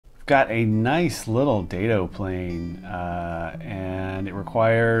got a nice little dado plane, and it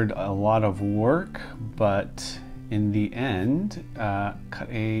required a lot of work, but in the end, cut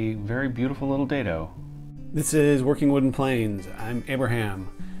a very beautiful little dado. This is Working Wooden Planes. I'm Abraham.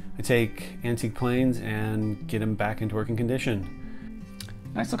 I take antique planes and get them back into working condition.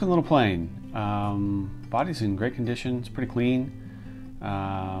 Nice looking little plane. Body's in great condition, it's pretty clean.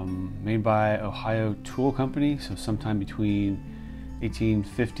 Made by Ohio Tool Company, so sometime between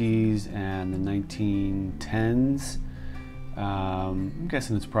 1850s and the 1910s. I'm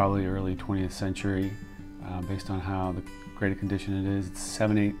guessing it's probably early 20th century, based on how great a condition it is. It's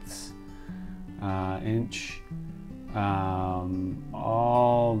 7/8 inch.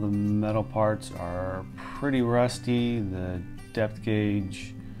 All the metal parts are pretty rusty. The depth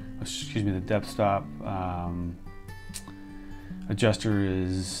gauge, the depth stop adjuster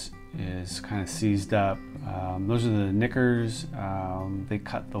is kind of seized up. Those are the knickers. They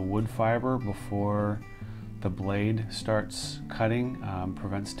cut the wood fiber before the blade starts cutting.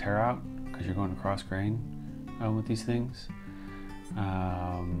 Prevents tear out because you're going across grain with these things.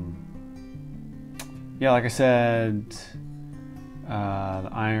 Yeah, like I said, the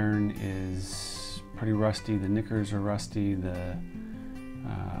iron is pretty rusty. The knickers are rusty. The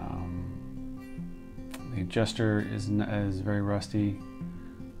adjuster is very rusty.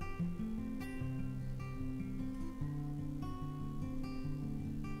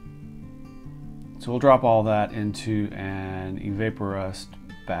 So we'll drop all that into an evaporust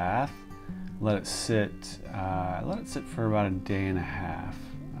bath. Let it sit for about a day and a half.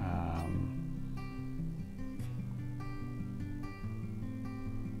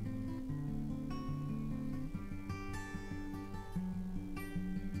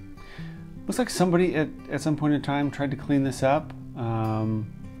 Looks like somebody at some point in time tried to clean this up.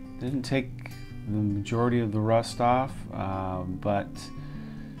 Didn't take the majority of the rust off, but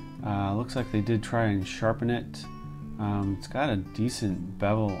looks like they did try and sharpen it. It's got a decent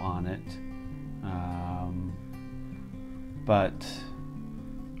bevel on it, but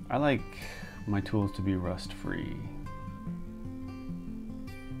I like my tools to be rust free.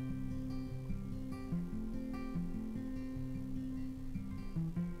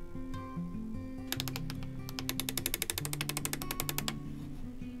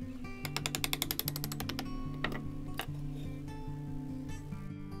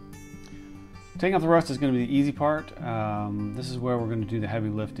 Taking off the rust is going to be the easy part. This is where we're going to do the heavy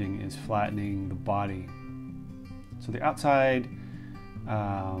lifting, is flattening the body. So the outside,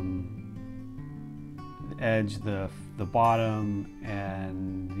 the edge, the bottom,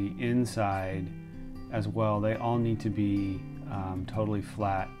 and the inside as well, they all need to be totally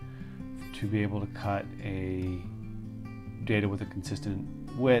flat to be able to cut a dado with a consistent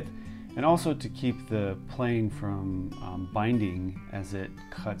width, and also to keep the plane from binding as it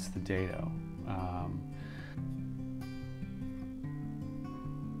cuts the dado.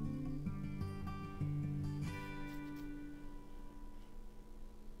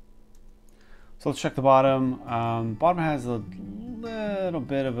 So let's check the bottom. Bottom has a little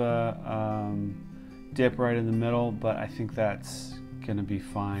bit of a dip right in the middle, but I think that's going to be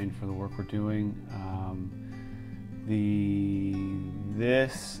fine for the work we're doing.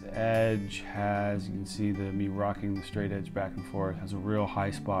 This edge has, you can see me rocking the straight edge back and forth, has a real high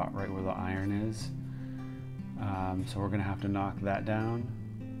spot right where the iron is. So we're going to have to knock that down.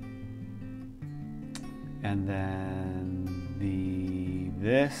 And then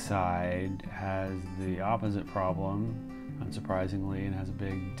this side has the opposite problem, unsurprisingly, and has a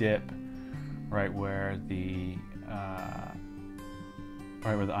big dip right where the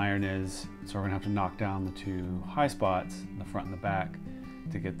iron is. So we're going to have to knock down the two high spots, the front and the back,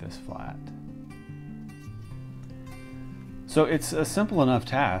 to get this flat. So it's a simple enough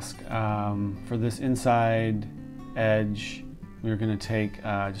task. For this inside edge, we're going to take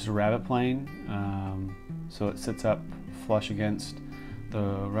just a rabbet plane, so it sits up flush against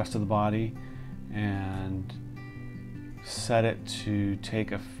the rest of the body, and set it to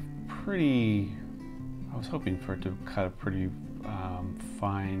take a pretty, I was hoping for it to cut a pretty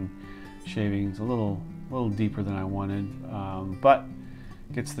fine shavings, a little deeper than I wanted, but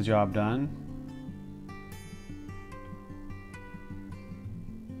gets the job done.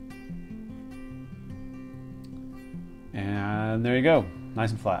 And there you go,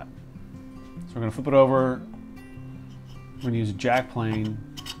 nice and flat. So we're going to flip it over. We're going to use a jack plane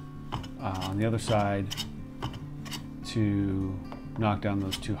on the other side to knock down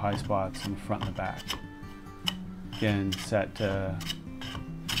those two high spots in the front and the back. Again, set to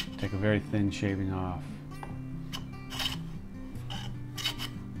take a very thin shaving off.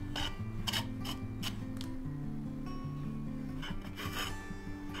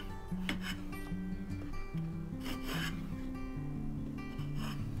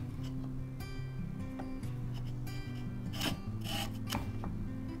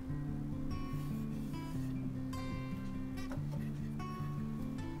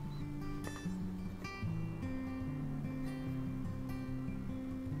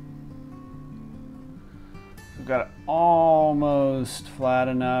 We've got it almost flat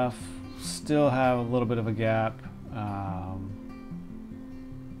enough, still have a little bit of a gap.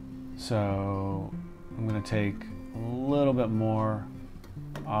 So I'm going to take a little bit more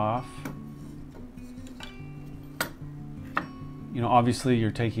off. You know, obviously you're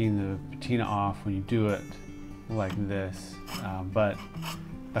taking the patina off when you do it like this, but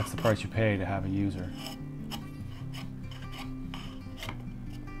that's the price you pay to have a user.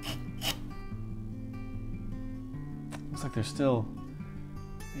 Looks like there's still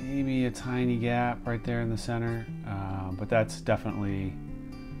maybe a tiny gap right there in the center, but that's definitely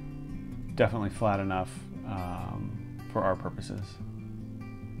flat enough for our purposes.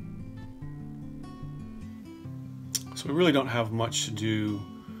 So we really don't have much to do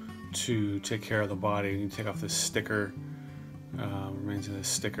to take care of the body. You take off this sticker, remains of this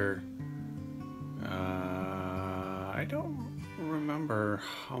sticker. I don't remember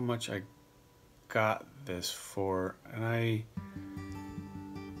how much I got this for, and I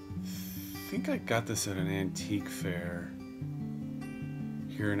think I got this at an antique fair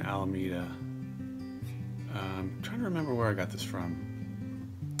here in Alameda. I'm trying to remember where I got this from.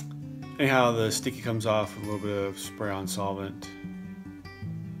 Anyhow, the sticky comes off with a little bit of spray-on solvent.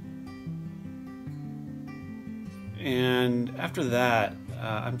 And after that,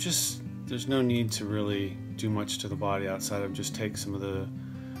 there's no need to really do much to the body outside of just take some of the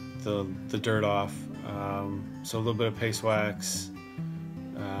dirt off. So a little bit of paste wax.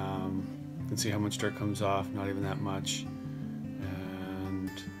 You can see how much dirt comes off, not even that much. And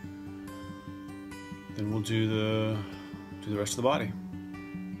then we'll do the rest of the body.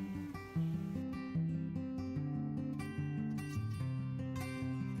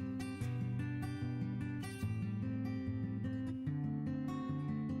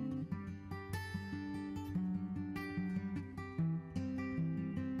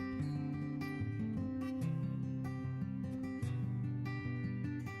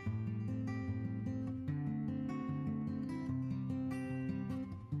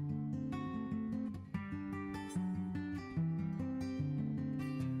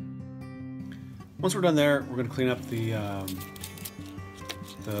 Once we're done there, we're going to clean up the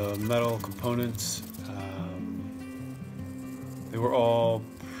metal components. They were all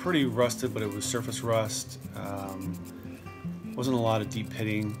pretty rusted, but it was surface rust. Wasn't a lot of deep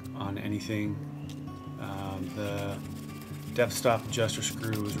pitting on anything. The depth stop adjuster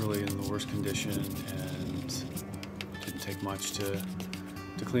screw was really in the worst condition, and didn't take much to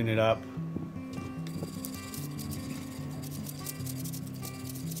clean it up.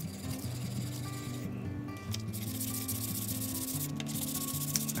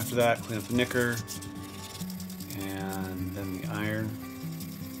 After that, clean up the nicker, and then the iron.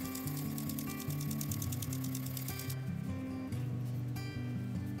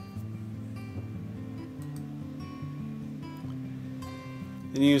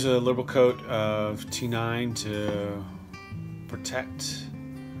 Then use a liberal coat of T9 to protect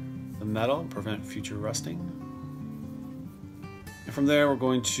the metal, prevent future rusting. And from there, we're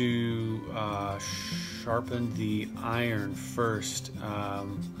going to sharpen the iron first.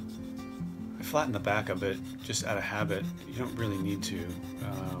 I flatten the back of it just out of habit. You don't really need to.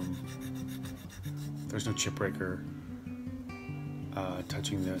 There's no chip breaker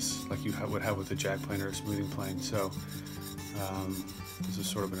touching this like you would have with a jack plane or a smoothing plane. So this is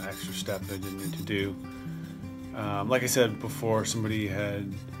sort of an extra step that I didn't need to do. Like I said before, somebody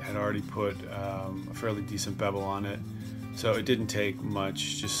had already put a fairly decent bevel on it, so it didn't take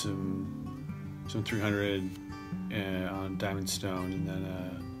much. Just some 300 on diamond stone, and then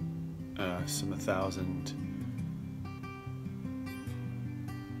some 1000.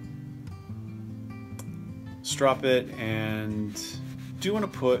 Strop it, and do want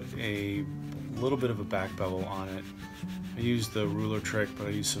to put a little bit of a back bevel on it. I used the ruler trick, but I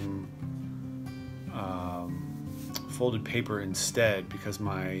used some folded paper instead because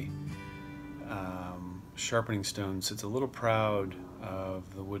my sharpening stone sits a little proud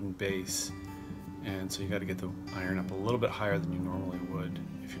of the wooden base, and so you got to get the iron up a little bit higher than you normally would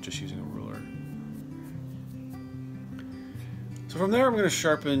if you're just using a ruler. So from there, I'm going to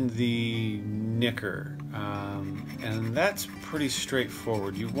sharpen the nicker, and that's pretty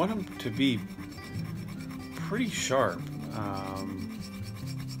straightforward. You want them to be pretty sharp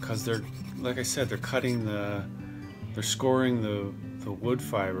because they're, like I said, they're scoring the wood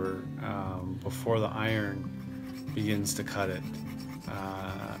fiber before the iron begins to cut it.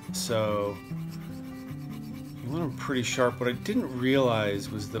 So you want them pretty sharp. What I didn't realize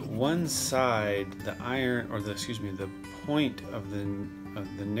was that one side, the iron, or the point of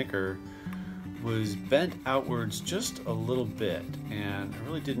the nicker was bent outwards just a little bit, and I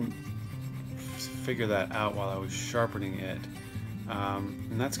really didn't figure that out while I was sharpening it.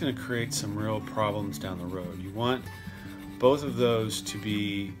 And that's going to create some real problems down the road. You want both of those to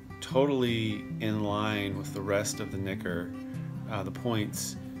be totally in line with the rest of the knicker, the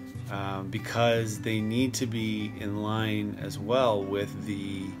points, because they need to be in line as well with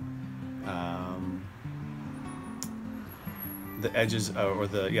the edges, or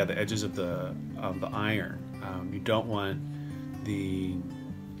the edges of the iron. You don't want the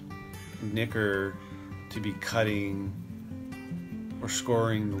knicker to be cutting or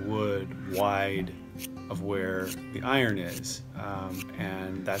scoring the wood wide of where the iron is,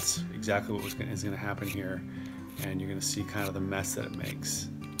 and that's exactly what is going to happen here, and you're going to see kind of the mess that it makes.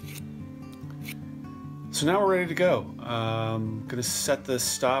 So now we're ready to go. I'm going to set the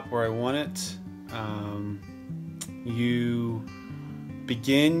stop where I want it. You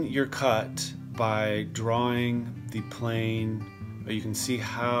begin your cut by drawing the plane. You can see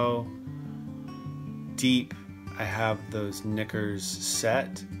how deep I have those knickers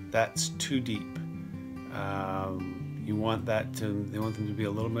set. That's too deep. You want them to be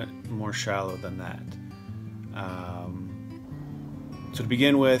a little bit more shallow than that. So to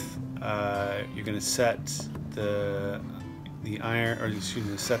begin with, you're going to set the iron, or excuse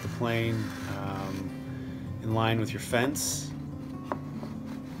me, set the plane in line with your fence,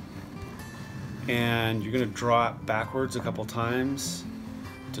 and you're going to draw it backwards a couple times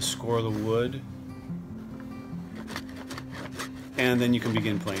to score the wood, and then you can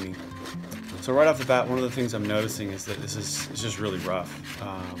begin planing. So right off the bat, one of the things I'm noticing is that this is just really rough.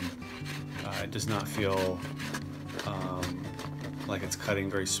 It does not feel like it's cutting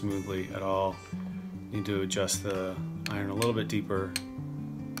very smoothly at all. You need to adjust the iron a little bit deeper,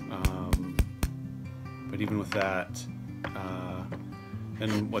 but even with that,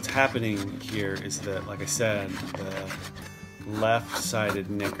 and what's happening here is that, like I said, the left-sided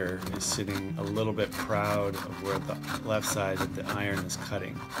knicker is sitting a little bit proud of where the left side of the iron is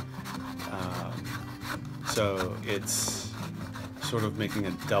cutting. So it's sort of making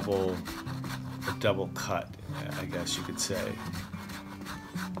a double cut, I guess you could say.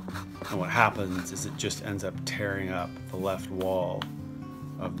 And what happens is it just ends up tearing up the left wall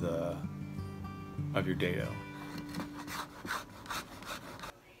of your dado.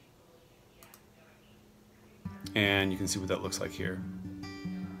 And you can see what that looks like here.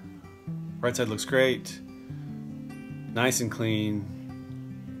 Right side looks great, nice and clean.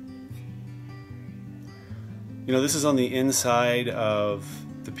 You know, this is on the inside of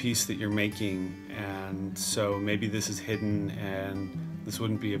the piece that you're making, and so maybe this is hidden and this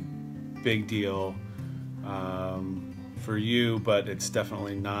wouldn't be a big deal for you, but it's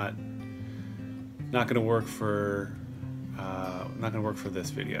definitely not going to work for this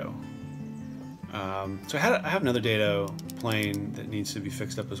video. So I have another dado plane that needs to be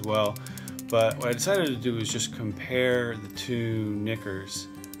fixed up as well, but what I decided to do is just compare the two knickers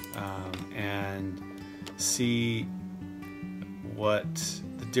and see what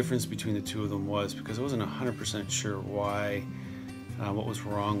the difference between the two of them was, because I wasn't 100% sure what was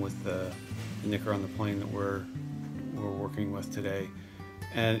wrong with the knicker on the plane that we're working with today.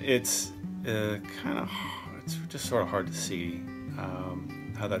 And it's it's just sort of hard to see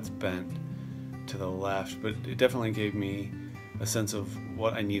how that's bent to the left, but it definitely gave me a sense of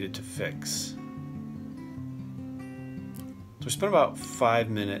what I needed to fix. So I spent about 5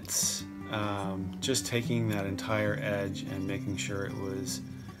 minutes just taking that entire edge and making sure it was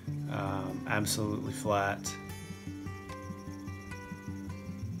absolutely flat.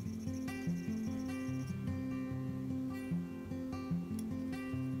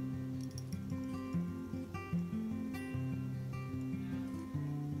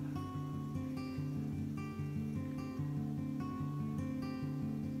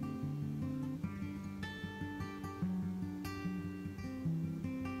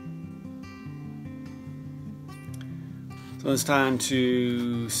 So it's time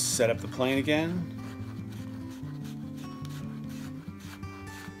to set up the plane again.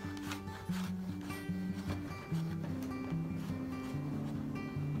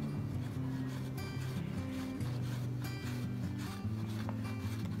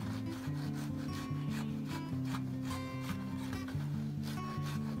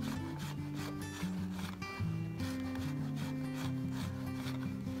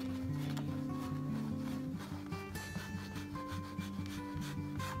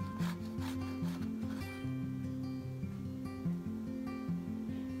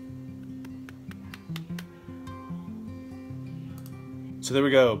 So there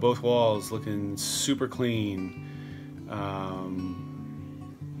we go, both walls looking super clean,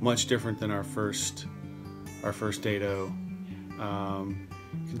 much different than our first dado.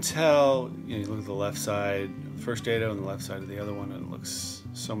 You can tell, you look at the left side, first dado, and the left side of the other one, and it looks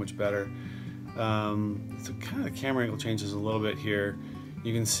so much better. So kind of the camera angle changes a little bit here.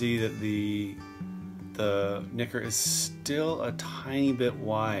 You can see that the knicker is still a tiny bit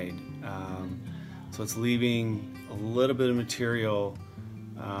wide, so it's leaving a little bit of material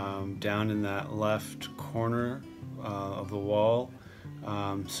down in that left corner of the wall. So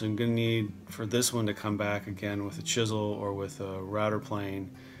I'm going to need for this one to come back again with a chisel or with a router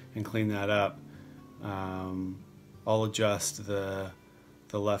plane and clean that up. I'll adjust the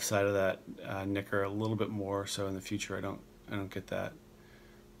left side of that knicker a little bit more, so in the future I don't get that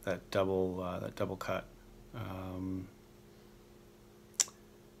double cut.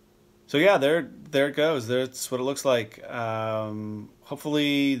 So yeah, there it goes. That's what it looks like.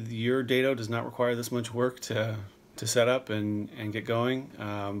 Hopefully your dado does not require this much work to set up and get going.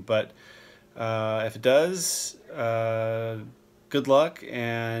 But if it does, good luck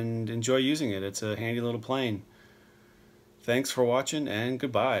and enjoy using it. It's a handy little plane. Thanks for watching and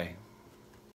goodbye.